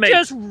doing to me?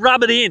 Just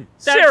rub it in.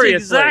 That's Seriously.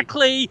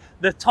 exactly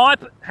the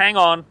type. Hang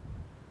on.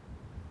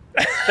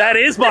 That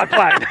is my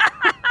plane.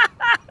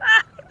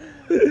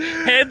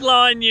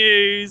 Headline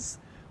news,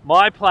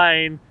 my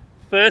plane,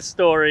 first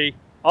story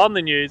on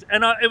the news.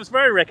 And it was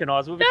very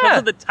recognisable because Yeah.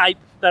 of the tape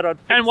that I'd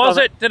fixed And was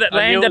on it? Did it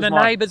I knew land in was a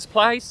mine. neighbour's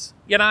place?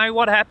 You know,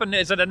 what happened?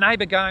 Is it a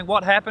neighbour going,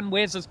 what happened?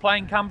 Where's this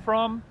plane come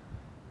from?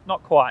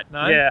 Not quite,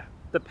 no? Yeah,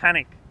 the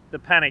panic.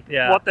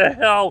 Yeah. What the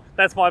hell?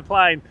 That's my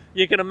plane.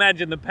 You can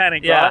imagine the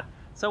panic, Yeah. right?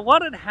 So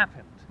what had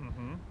happened?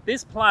 Mm-hmm.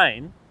 This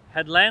plane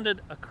had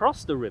landed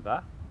across the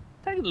river,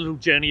 taken a little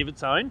journey of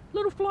its own,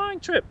 little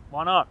flying trip.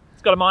 Why not?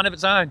 It's got a mind of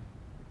its own.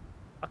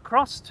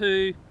 Across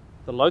to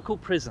the local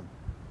prison,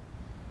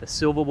 the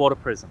Silverwater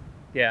prison.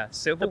 Yeah, The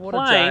Silverwater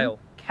plane, Jail.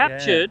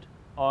 captured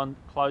on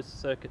closed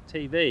circuit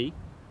TV,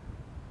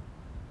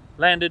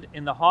 landed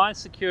in the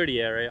highest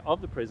security area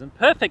of the prison.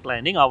 Perfect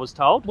landing, I was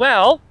told.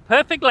 Well,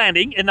 Perfect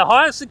landing in the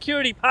highest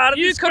security part of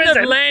you this could prison.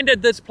 have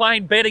landed this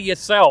plane better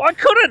yourself. I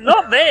couldn't,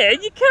 not there.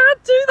 You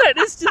can't do that.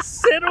 It's just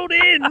settled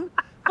in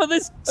for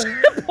this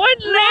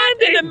two-point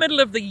landing. in the middle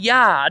of the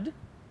yard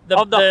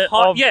Of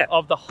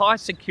the high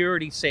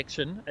security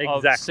section of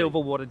Exactly.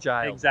 Silverwater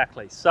Jail.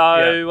 Exactly. So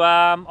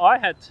I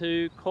had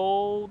to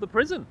call the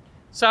prison.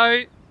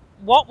 So,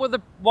 what were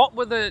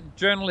the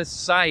journalists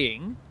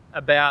saying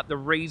about the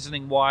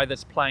reasoning why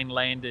this plane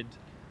landed?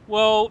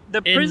 Well,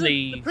 the In prison,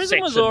 the the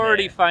prison was section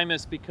already there.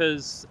 famous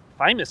because,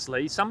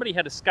 famously, somebody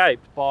had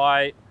escaped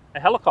by a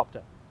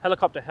helicopter.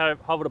 Helicopter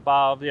hovered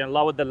above,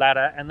 lowered the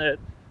ladder, and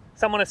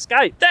someone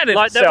escaped. That in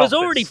that was itself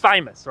already is-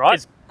 famous, right?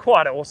 It's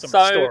quite an awesome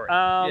So story.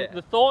 Yeah.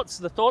 the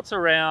thoughts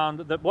around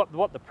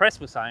what the press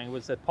was saying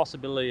was the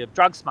possibility of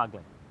drug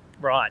smuggling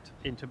Right.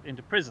 into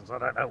prisons. I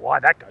don't know why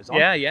that goes on.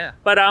 Yeah, yeah.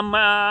 But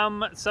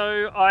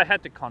so I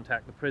had to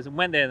contact the prison.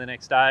 Went there the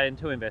next day, and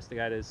 2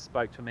 investigators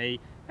spoke to me,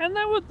 and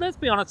they were, let's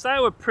be honest, they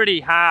were pretty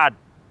hard.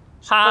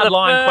 For the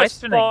Hardline first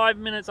questioning. 5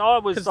 minutes, I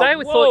was Because like,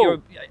 they thought you whoa.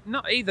 were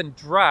not even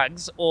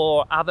drugs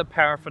or other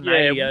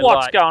paraphernalia. Yeah,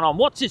 what's like going on?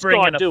 What's this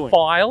bring guy in a doing?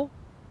 file.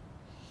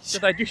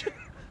 Did they do?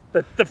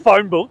 The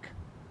phone book.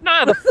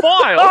 No, the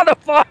Oh, file the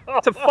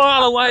file. to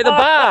file away the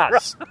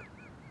bars.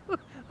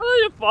 Oh,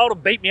 your file to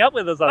beat me up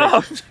with or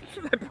something.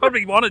 Oh, they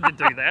probably wanted to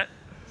do that.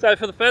 So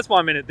for the first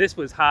 1 minute, this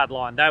was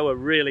hardline. They were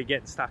really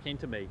getting stuck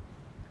into me.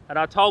 And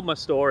I told my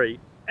story.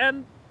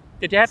 And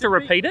Did you have to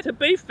repeat it? To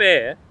be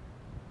fair,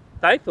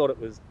 they thought it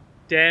was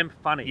damn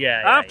funny.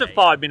 Yeah, After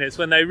 5 minutes,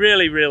 when they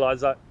really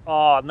realised, like,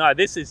 oh, no,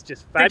 this is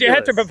just fabulous. Did you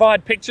have to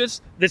provide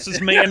pictures? This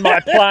is me and my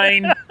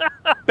plane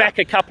back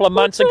a couple of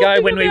months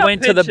ago when we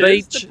went to the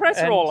beach. The press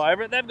are and- all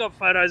over it. They've got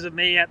photos of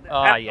me yeah,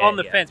 on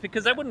the yeah. fence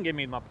because they wouldn't give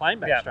me my plane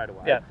back Yeah, straight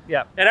away. yeah,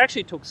 yeah. It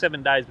actually took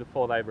 7 days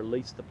before they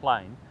released the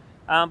plane.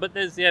 But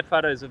there's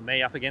photos of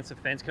me up against the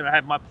fence. Can I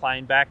have my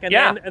plane back? And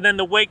Yeah. then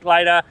the week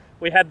later,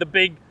 we had the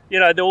big,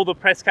 all the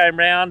press came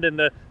round and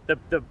the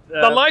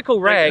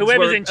local rags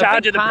whoever's were in a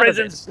charge big of the part of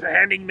prison's this.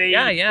 handing me,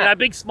 Yeah.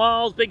 big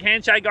smiles, big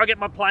handshake. I get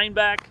my plane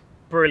back.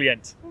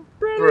 Brilliant.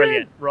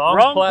 Brilliant.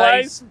 Wrong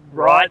place,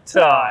 right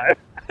time.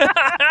 Oh,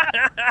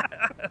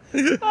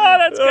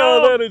 that's cool.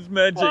 Oh, that is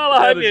magic. Well, I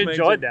That hope is you magic.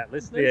 enjoyed that,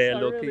 listeners. Yeah,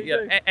 I look, really yeah.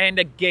 do. And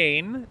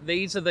again,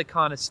 these are the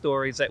kind of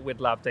stories that we'd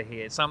love to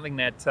hear. Something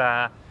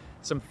that,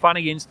 some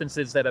funny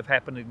instances that have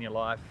happened in your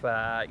life.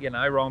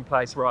 Wrong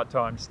place, right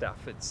time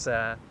stuff. It's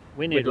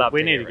We we'd need love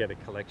to hear get it.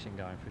 a collection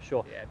going for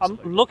sure. Yeah, I'm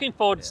absolutely. looking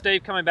forward to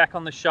Steve coming back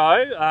on the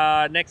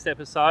show next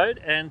episode,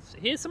 and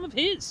here's some of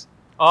his.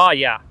 Oh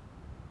yeah,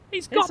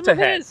 he's Here's got some to of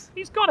have. his.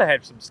 He's got to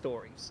have some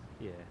stories.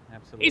 Yeah,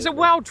 absolutely. He's a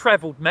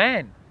well-travelled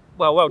man.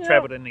 well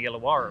travelled in the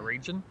Illawarra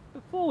region.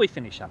 Before we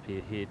finish up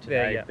here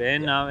today, Yeah,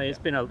 Ben, it's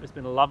been a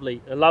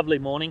lovely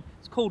morning.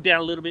 It's cooled down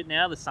a little bit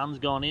now. The sun's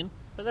gone in,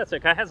 but that's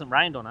okay. It hasn't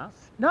rained on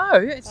us. No,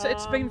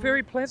 it's been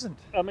very pleasant.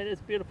 I mean,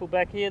 it's beautiful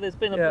back here. There's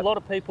been a lot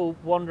of people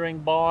wandering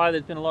by.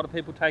 There's been a lot of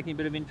people taking a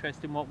bit of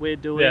interest in what we're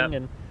doing,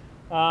 and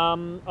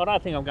I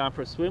don't think I'm going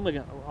for a swim.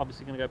 We're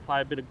obviously going to go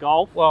play a bit of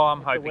golf. Well, I'm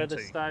if hoping the weather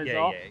to. stays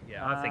off.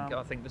 Yeah.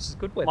 I think this is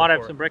good weather. Might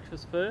have for some it.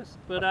 breakfast first.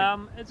 But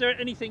is there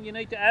anything you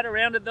need to add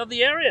around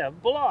the area,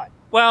 Bulli?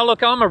 Well,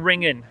 look, I'm a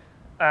ring-in.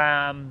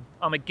 I'm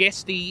a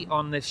guestie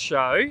on this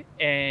show,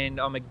 and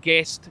I'm a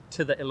guest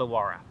to the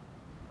Illawarra.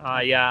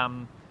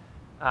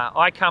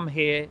 I come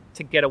here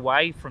to get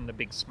away from the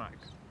big smoke,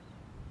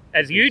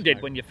 as you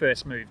did when you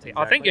first moved here.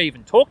 Exactly. I think you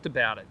even talked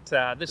about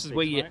it. This is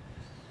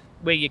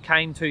where you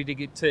came to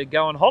get to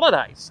go on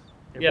holidays.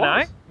 It you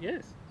was, know,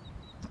 yes.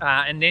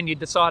 and then you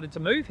decided to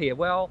move here.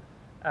 Well,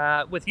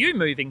 with you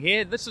moving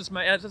here, this is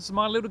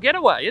my little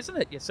getaway, isn't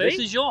it? You see, This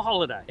is your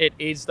holiday. it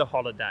is the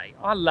holiday.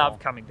 I love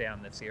coming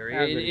down this area.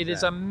 How good is It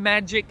is that? a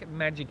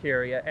magic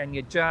area, and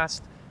you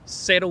just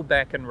settle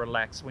back and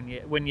relax when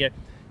you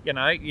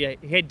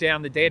head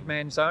down the Dead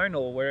Man Zone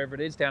or wherever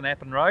it is down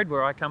Appin Road,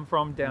 where I come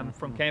from, down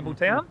from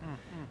Campbelltown.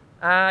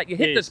 You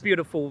hit this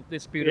beautiful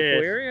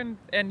area,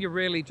 and you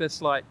really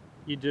just like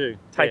You do.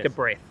 take yes. a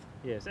breath.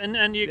 Yes,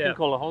 and you can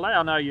call it a holiday.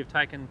 I know you've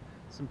taken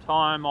some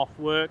time off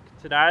work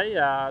today.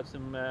 I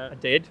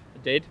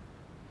did.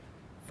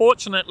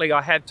 Fortunately,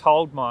 I have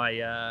told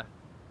my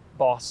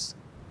boss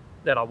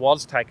that I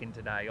was taking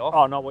today off.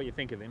 Oh, not what you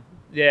think of him.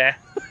 Yeah.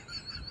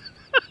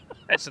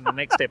 That's in the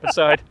next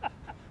episode.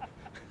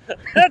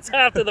 That's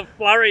after the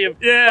flurry of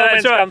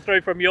comments come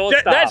through from your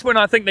staff. That's when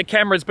I think the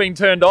camera's been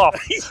turned off.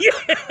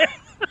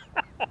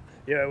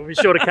 Yeah, we'll be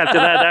sure to capture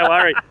that, don't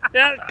worry.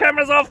 Yeah,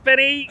 camera's off,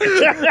 Benny.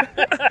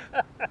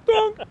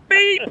 Bonk,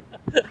 beep.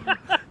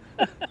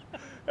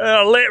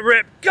 Let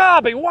rip. God,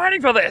 I've been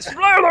waiting for this.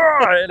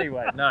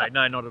 Anyway, no,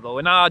 not at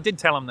all. No, I did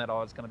tell him that I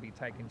was going to be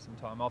taking some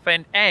time off,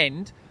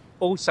 and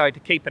also to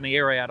keep an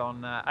ear out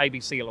on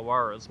ABC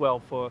Illawarra as well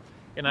for,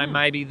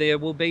 maybe there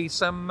will be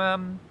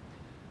some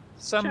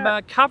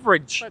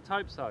coverage. Let's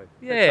hope so.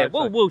 Yeah,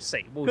 we'll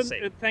see.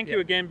 Thank you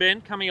again,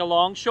 Ben, coming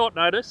along. Short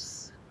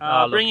notice.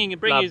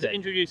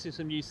 Introducing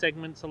some new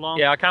segments along.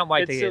 Yeah, I can't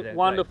wait to hear that. It's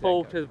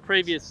wonderful to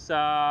the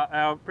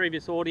our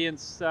previous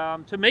audience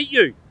to meet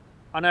you.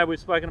 I know we've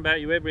spoken about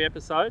you every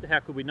episode.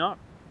 How could we not?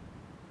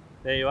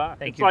 There you are.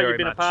 Thank it's you like very you've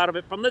been much. a part of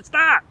it from the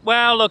start.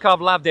 Well, look,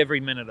 I've loved every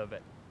minute of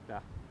it.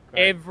 Yeah,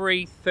 great.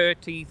 Every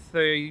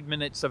 33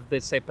 minutes of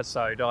this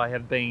episode, I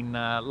have been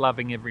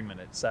loving every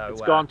minute. So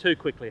it's gone too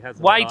quickly,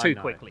 hasn't it? way I too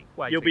know. quickly.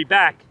 You'll be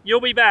back.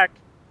 You'll be back.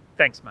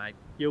 Thanks, mate.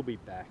 You'll be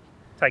back.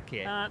 Take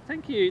care.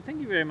 Thank you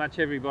very much,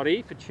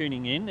 everybody, for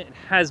tuning in. It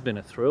has been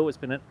a thrill. It's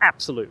been an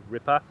absolute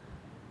ripper.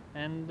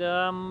 And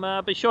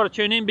be sure to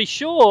tune in. Be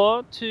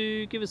sure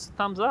to give us a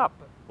thumbs up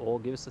or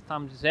give us a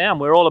thumbs down.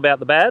 We're all about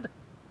the bad,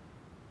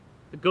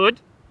 the good.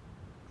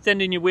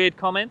 Send in your weird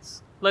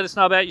comments. Let us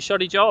know about your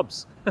shoddy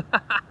jobs.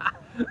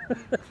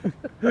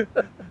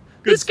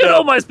 This could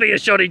almost be a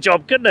shoddy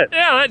job, couldn't it?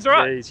 Yeah, that's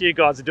right. Jeez, you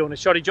guys are doing a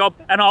shoddy job,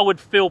 and I would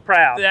feel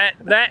proud.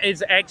 That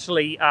is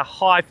actually a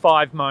high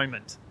five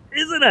moment.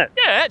 Isn't it?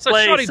 Yeah, it's a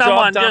Please, shoddy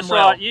someone job done just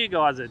well. write, you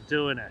guys are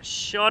doing a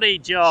shoddy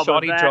job.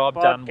 Shoddy of that job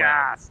podcast. done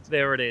well.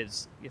 There it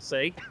is. You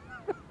see,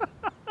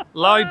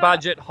 low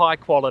budget, high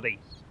quality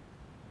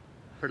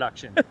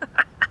Production.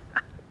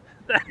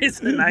 That is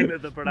the name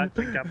of the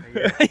production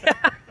company.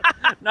 Yeah.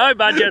 No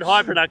budget,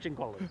 high production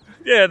quality.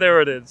 Yeah, there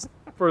it is.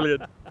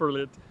 Brilliant. All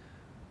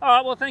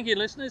right, well, thank you,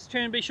 listeners.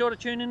 Be sure to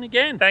tune in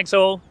again. Thanks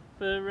all.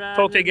 For,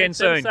 Talk to you the again next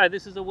soon. episode.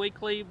 This is a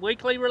weekly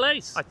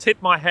release. I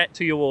tip my hat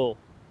to you all.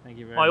 Thank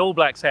you very My much. All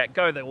Blacks hat.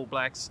 Go the All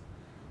Blacks.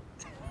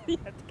 You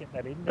had to get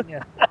that in, didn't you?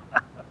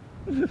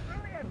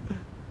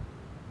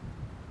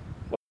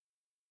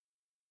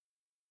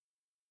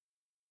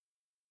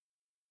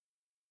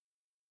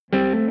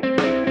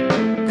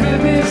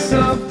 Could be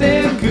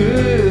something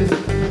good,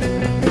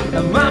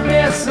 it might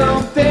be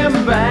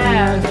something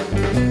bad.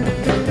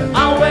 It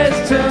always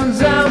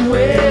turns out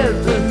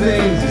with the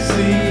things you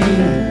see,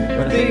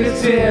 but I think it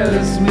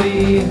tells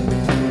me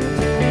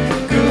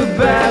good,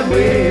 bad,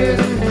 weird.